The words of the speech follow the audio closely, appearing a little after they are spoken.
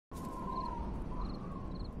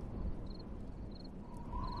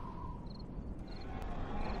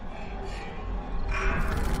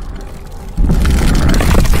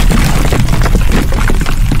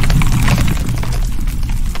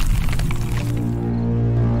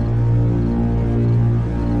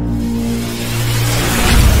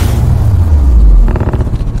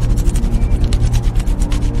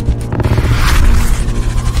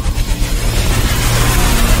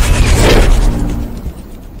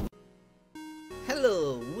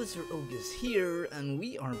wizardoak is here, and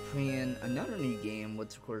we are playing another new game,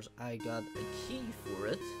 which of course I got a key for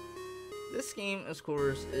it. This game, of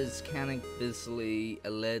course, is kind of basically a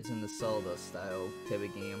Legend of Zelda style type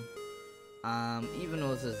of game. Even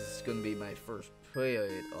though this is going to be my first play out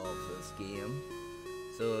of this game.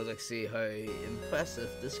 So let's see how impressive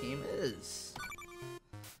this game is.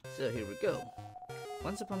 So here we go.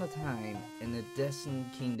 Once upon a time, in a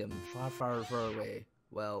distant kingdom far, far, far away.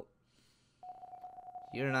 Well,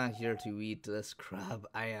 you're not here to eat this crab,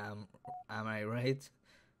 I am I right?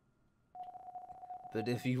 But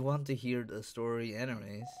if you want to hear the story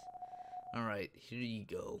anyways, alright, here you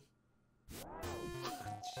go.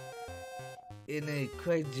 In a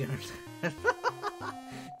quite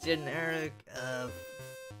generic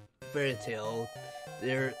fairy tale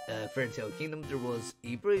kingdom, there was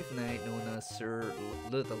a brave knight known as Sir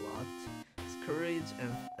Lancelot. His courage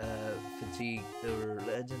and fatigue were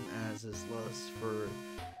legend as his lust for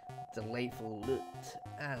delightful loot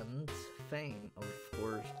and fame. Of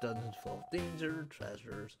course, dungeons full of danger,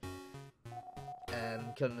 treasures,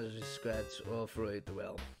 and kind of scratch all throughout the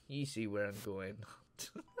realm. You see where I'm going.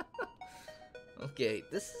 Okay,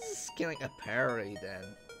 this is kind of like a parody then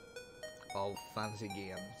of fantasy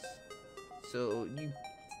games. So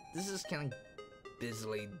this is kind of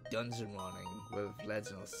busily dungeon running with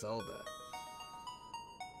Legend of Zelda.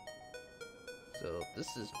 So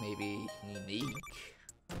this is maybe unique.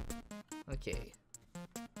 Okay.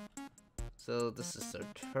 So this is the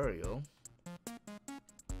tutorial.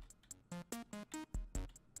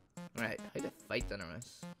 Right, how to fight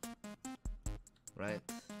enemies. Right.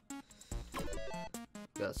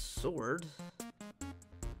 Got a sword.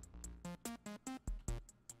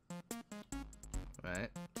 Right,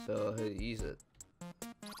 so how to use it.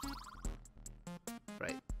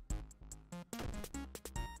 Right.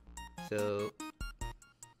 So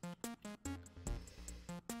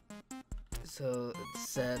it's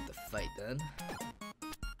said to fight then.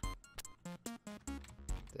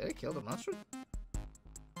 Did I kill the monster?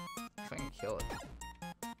 Try and kill it.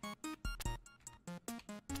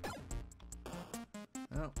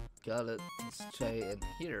 Oh, got it. Let's try in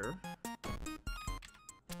here.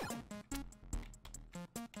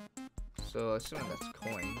 So I assume that's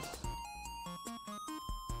coins.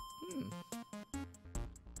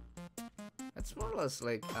 That's more or less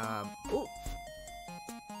like oh,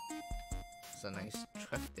 it's a nice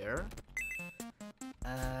trick there.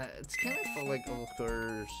 It's kind of for like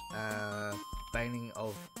Ulker's Binding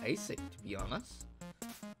of Isaac, to be honest.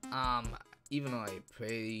 Even though I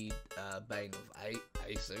played Binding of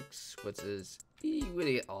Isaacs, which is a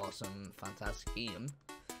really awesome, fantastic game.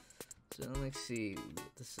 So let's see,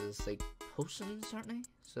 this is like potions, aren't they?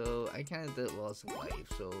 So I kind of did lost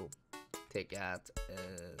life, so take that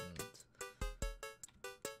and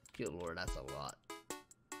good lord, that's a lot.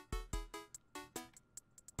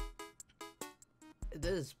 It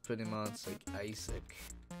is pretty much like Isaac,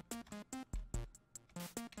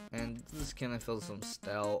 and this kind of feels some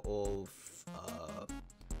style of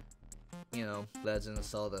you know, Legend of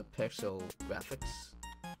Zelda pixel graphics.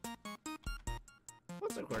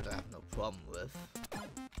 Which of course I have no problem with.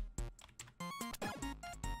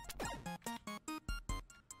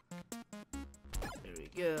 There we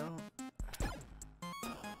go.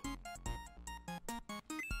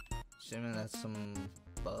 Assuming that's some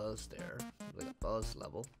buzz there, like a buzz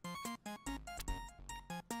level.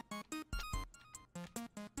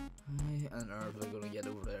 How on earth are we gonna get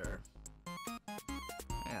over there?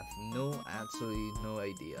 I have absolutely no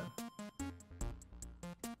idea.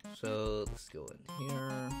 So let's go in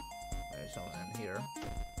here. There's someone in here.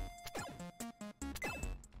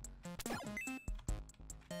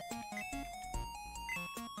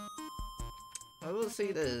 I will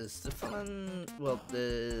say this,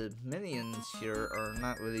 the minions here are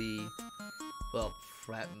not really, well,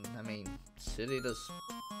 threatened. I mean, City does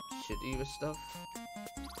shitty with stuff.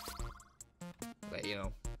 Like, you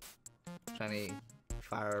know, trying to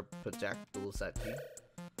fire projectiles at you.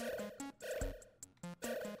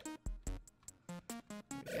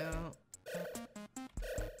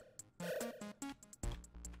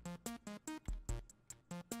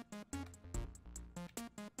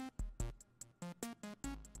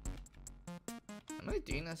 Am I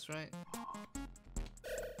doing this right?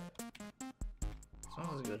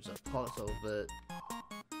 Sounds like it's a puzzle, but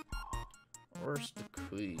where's the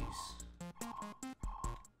quiz?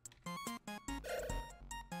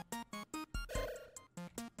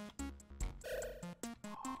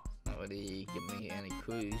 Not really giving me any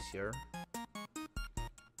clues here.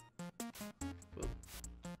 Whoa.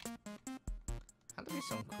 Had to be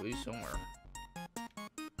some clues somewhere.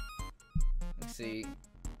 Let's see.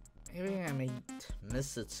 Maybe I might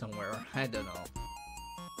miss it somewhere. I don't know.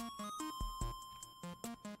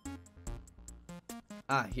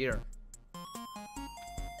 Ah, here.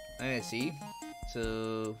 I see.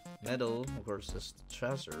 So, metal, of course, is the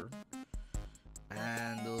treasure.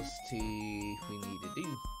 And those two we need to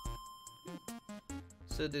do.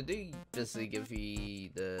 So they do basically give you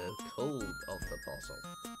the code of the puzzle.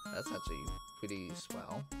 That's actually pretty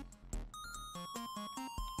swell.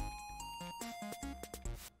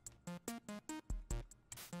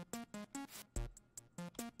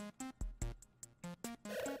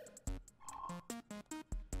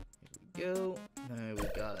 Here we go. Now we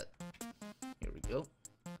got it. Here we go.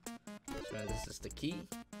 So this is the key.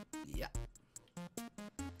 Yeah.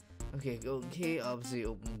 Okay, golden key obviously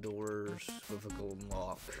open doors with a golden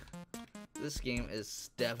lock. This game is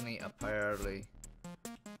definitely apparently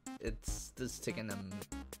it's just taking a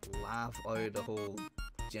laugh out of the whole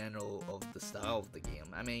general of the style of the game.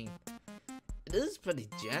 I mean, it is pretty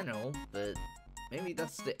general, but maybe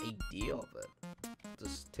that's the idea of it.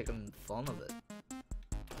 Just taking fun of it.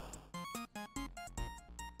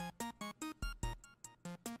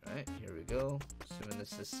 Right, here we go. Assuming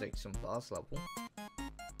this is section boss level.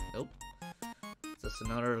 Nope. Just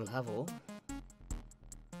another level.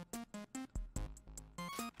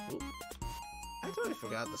 Ooh. I totally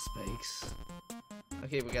forgot the spikes.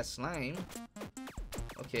 Okay, we got slime.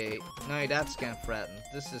 Okay, now that's kind of threatened.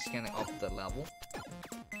 This is kind of up the level.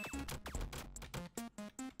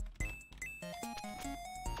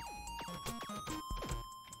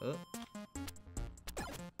 Oh.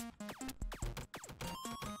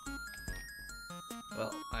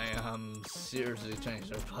 Well, I am seriously trying to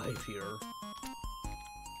survive here.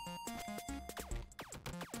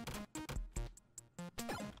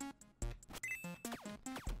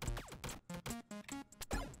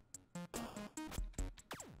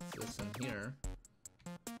 What's this in here?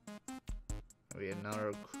 We have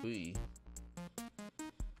another key.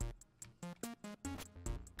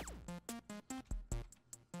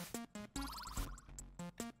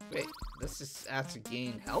 Wait, this is actually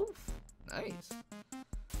gain health? Nice.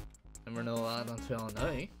 Never know that until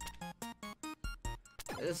now.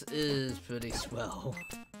 This is pretty swell.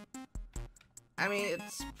 I mean,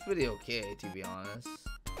 it's pretty okay, to be honest.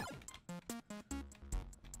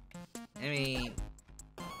 I mean,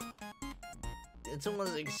 it's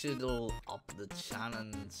almost like it should go up the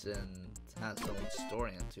challenge and have some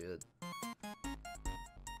story into it.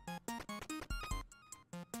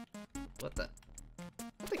 What the?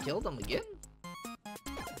 What, they killed them again?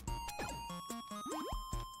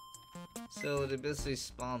 So they basically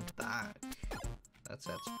spawn back. That's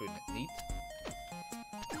pretty neat.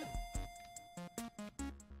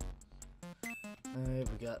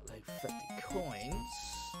 We got like 50 coins.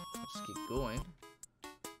 Let's keep going.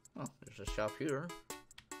 Oh, there's a shop here.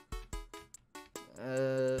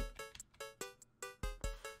 I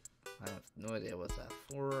have no idea what's that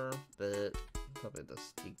for, but probably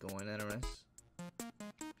just keep going anyways.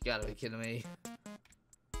 You gotta be kidding me.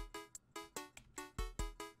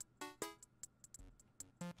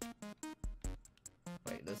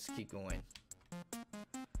 Wait, let's keep going.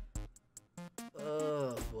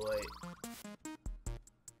 Oh boy.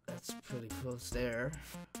 That's pretty close there.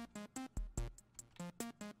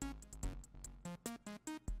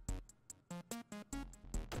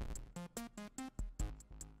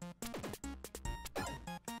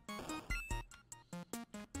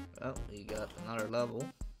 Well, we got another level.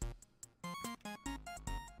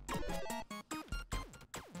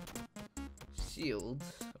 Shield,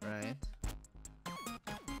 right?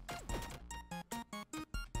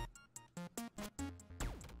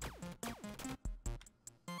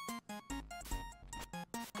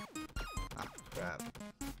 Ah, crap.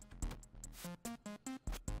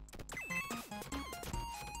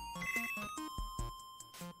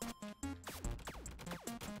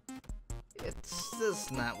 It's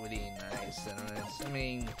just not really nice, anyways. I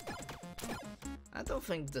mean, I don't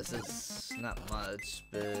think this is not much,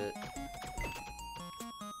 but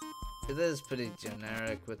it is pretty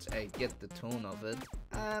generic, which I get the tone of it,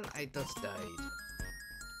 and I just died.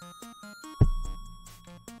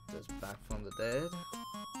 Just back from the dead.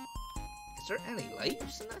 Is there any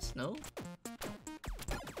lives in this? No.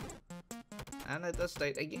 And I just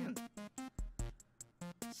died again.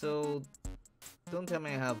 So, don't tell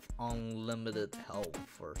me I have unlimited health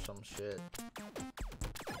or some shit.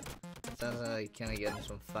 Sounds like I kinda getting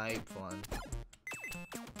some vibe fun.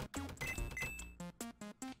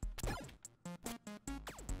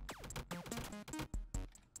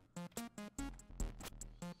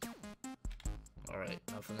 Alright,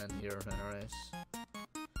 nothing in here, anyways.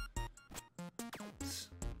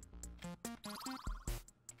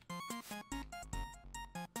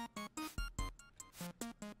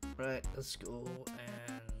 Right, let's go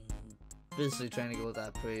and basically trying to go to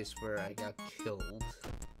that place where I got killed.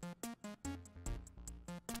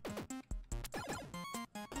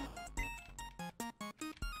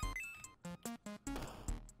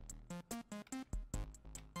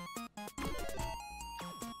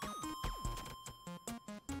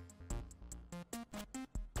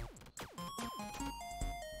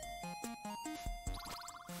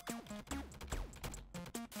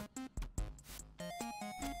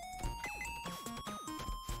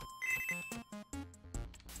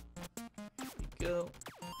 Go.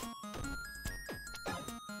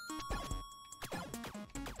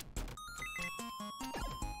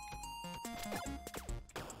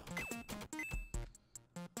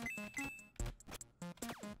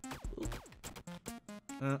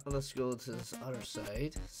 Let's go to this other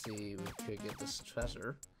side, see if we could get this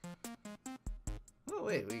treasure. Oh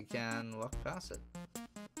wait, we can walk past it.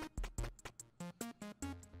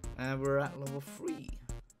 And we're at level 3.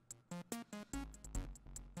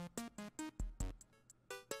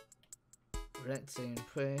 Red same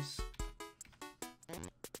place.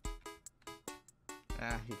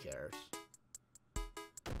 Ah, who cares?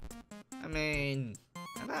 I mean,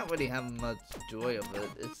 I'm not really having much joy of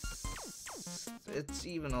it. It's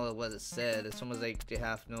even all what it said. It's almost like they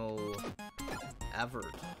have no effort.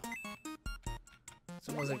 It's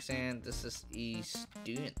almost like saying this is a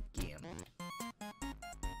student game.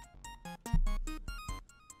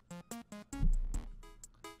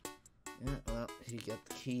 Yeah, well, he got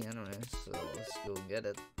the key anyway, so let's go get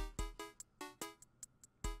it.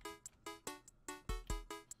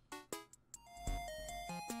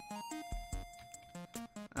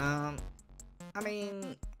 I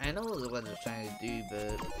mean, I know what they're trying to do,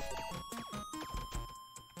 but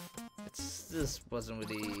this wasn't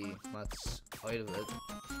really much out of it.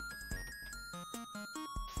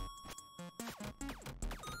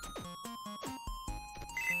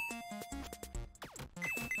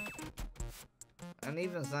 And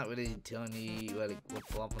even it's not really telling you like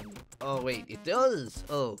what's happening. Oh wait, it does.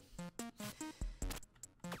 Oh,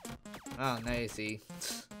 now you see.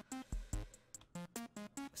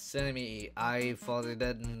 Enemy, I thought it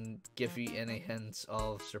didn't give you any hints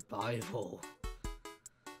of survival.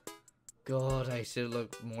 God, I should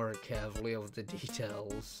look more carefully of the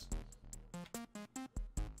details.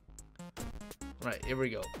 Right, here we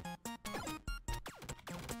go.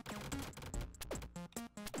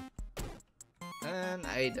 And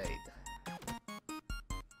I died.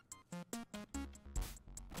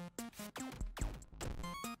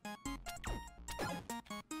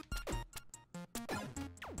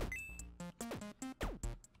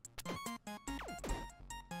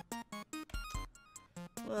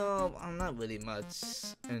 Well, I'm not really much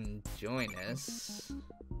enjoying this.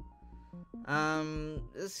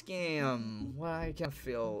 This game, well, I can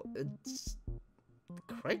feel it's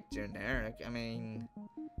quite generic. I mean,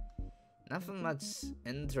 nothing much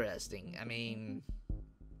interesting. I mean,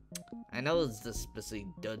 I know it's this basically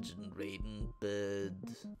dungeon raiding, but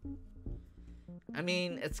I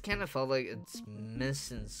mean, it's kind of felt like it's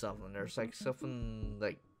missing something. There's like something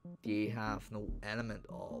like they have no element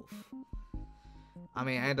of. I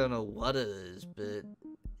mean, I don't know what it is, but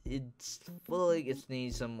it's feel like it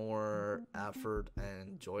needs some more effort and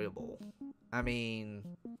enjoyable. I mean,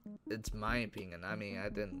 it's my opinion. I mean, I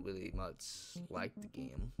didn't really much like the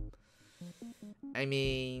game. I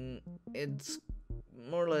mean, it's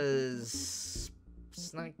more or less,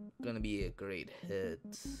 it's not gonna be a great hit.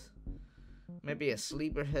 Maybe a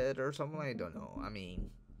sleeper hit or something, I don't know. I mean,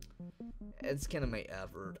 it's kind of my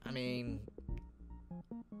effort. I mean,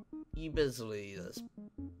 you basically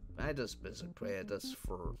I just basically play it just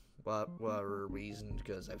for whatever reason,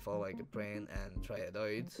 because I felt like playing and try it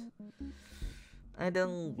out. I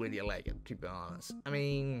don't really like it, to be honest. I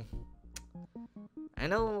mean, I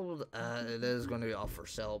know it is going to be off for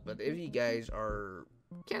sale, but if you guys are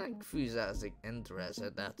kind of enthusiastic,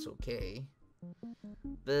 interested, that's okay.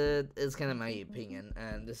 But it's kind of my opinion,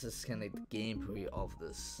 and this is kind of the gameplay of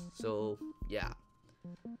this. So yeah.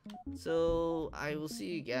 So I will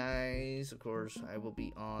see you guys. Of course, I will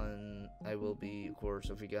be, of course,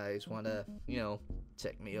 if you guys want to,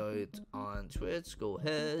 check me out on Twitch, go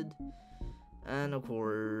ahead. And of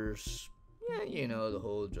course, yeah, you know the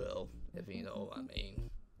whole drill, if you know what I mean.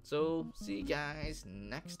 So see you guys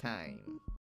next time.